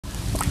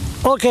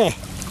Okay,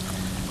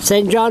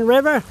 St. John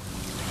River,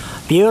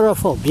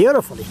 beautiful,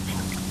 beautiful evening.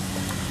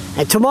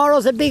 And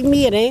tomorrow's a big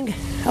meeting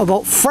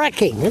about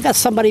fracking. I got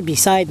somebody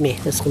beside me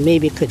that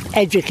maybe could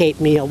educate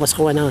me on what's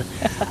going on.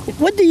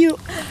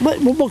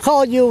 We'll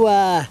call you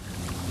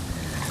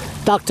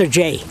Dr.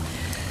 J.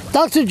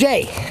 Dr.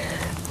 J,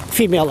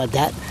 female at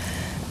that.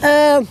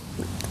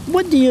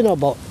 What do you know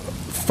about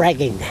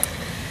fracking?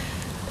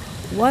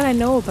 What I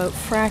know about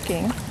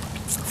fracking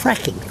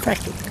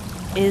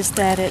is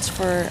that it's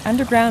for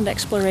underground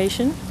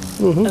exploration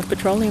of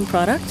petroleum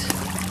products.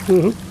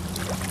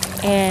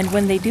 And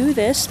when they do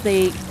this,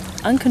 they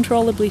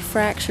uncontrollably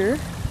fracture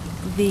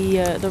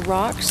the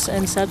rocks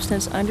and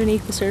substance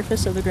underneath the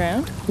surface of the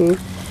ground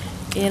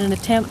in an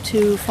attempt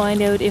to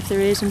find out if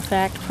there is in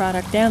fact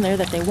product down there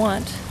that they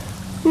want.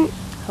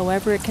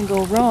 However, it can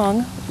go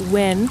wrong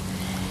when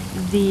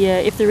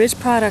if there is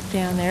product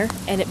down there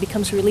and it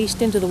becomes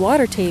released into the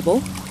water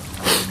table,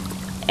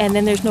 and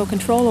then there's no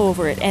control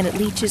over it, and it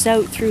leaches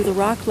out through the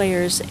rock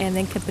layers and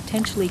then can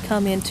potentially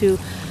come into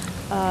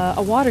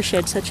a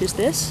watershed such as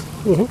this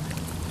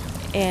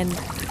and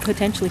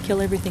potentially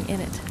kill everything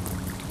in it.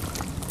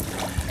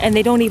 And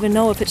they don't even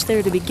know if it's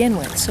there to begin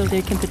with, so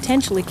they can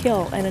potentially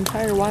kill an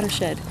entire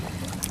watershed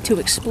to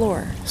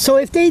explore. So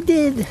if they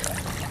did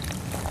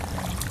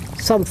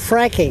some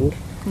fracking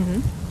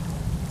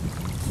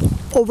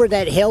over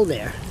that hill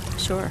there,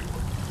 sure,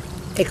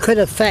 it could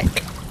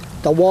affect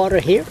the water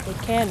here? It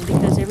can,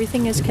 because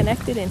everything is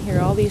connected in here.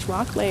 All these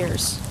rock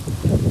layers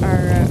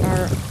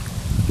are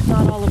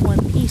not all of one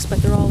piece, but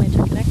they're all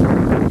interconnected.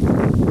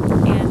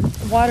 And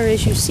water,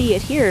 as you see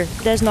it here,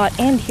 does not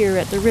end here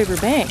at the river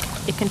bank.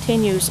 It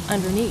continues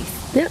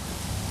underneath. Yeah.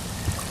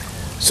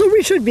 So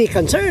we should be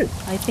concerned.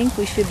 I think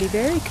we should be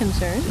very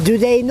concerned. Do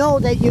they know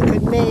that you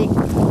can make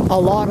a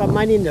lot of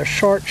money in a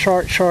short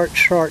time,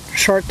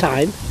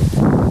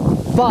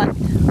 but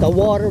the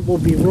water will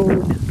be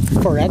ruined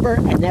forever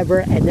and ever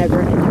and ever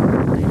and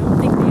ever? I don't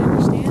think they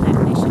understand it.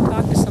 They should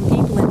talk to some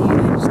people in the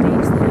United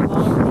States that have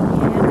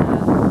already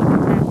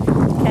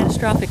had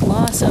catastrophic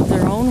loss of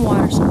their own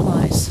water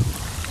supplies.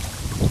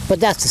 But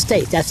that's the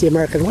States. That's the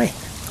American way.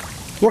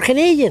 We're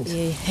Canadians.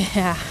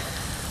 Yeah.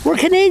 We're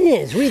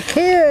Canadians. We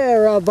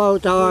care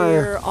about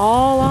We're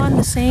all on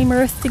the same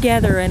earth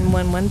together, and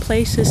when one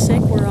place is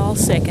sick, we're all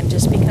sick. And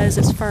just because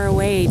it's far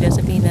away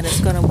doesn't mean that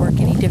it's going to work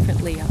any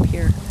differently up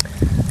here.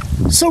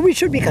 So we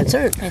should be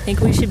concerned. I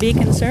think we should be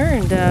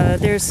concerned.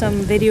 There's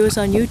some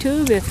videos on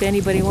YouTube if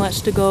anybody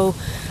wants to go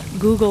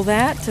Google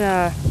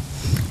that.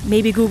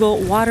 Maybe Google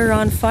water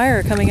on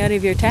fire coming out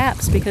of your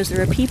taps, because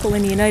there are people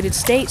in the United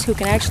States who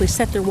can actually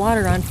set their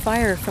water on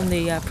fire from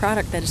the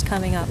product that is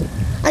coming up.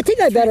 I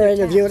think I better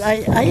interview it.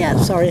 I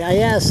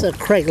asked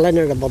Craig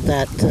Leonard about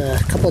that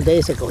a couple of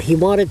days ago. He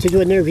wanted to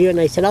do an interview, and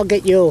I said, I'll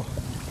get you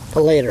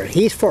later.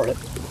 He's for it.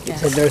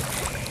 Yes.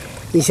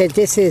 He said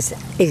this is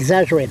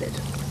exaggerated.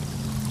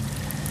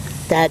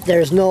 That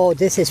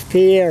this is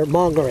fear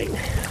mongering.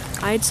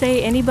 I'd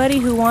say anybody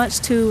who wants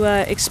to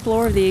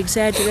explore the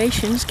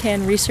exaggerations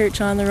can research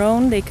on their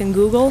own. They can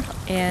Google,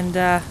 and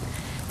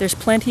there's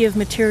plenty of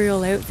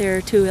material out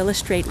there to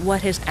illustrate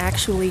what has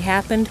actually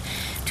happened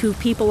to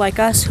people like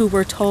us who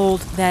were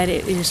told that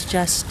it is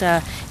just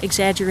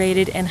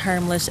exaggerated and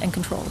harmless and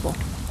controllable.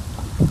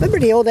 Remember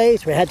the old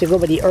days where we had to go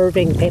with the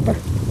Irving paper?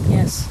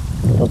 Yes.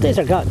 Those days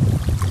are gone.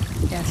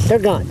 Yes. They're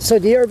gone. So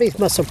the Irvings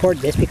must support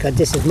this because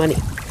this is money.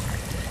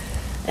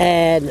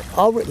 And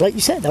like you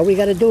said, all we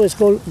got to do is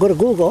go to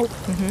Google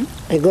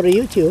and go to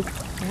YouTube.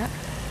 Yeah.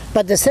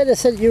 But the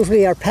citizens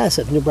usually are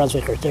passive, New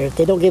Brunswickers.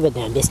 They don't give a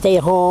damn. They stay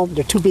at home.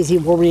 They're too busy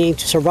worrying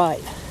to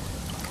survive.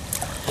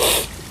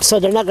 So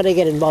they're not going to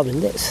get involved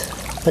in this.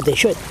 But they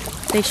should.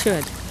 They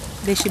should.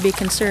 They should be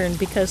concerned,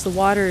 because the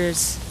water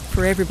is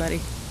for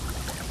everybody.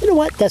 You know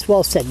what? That's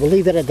well said. We'll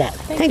leave it at that.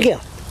 Thank you.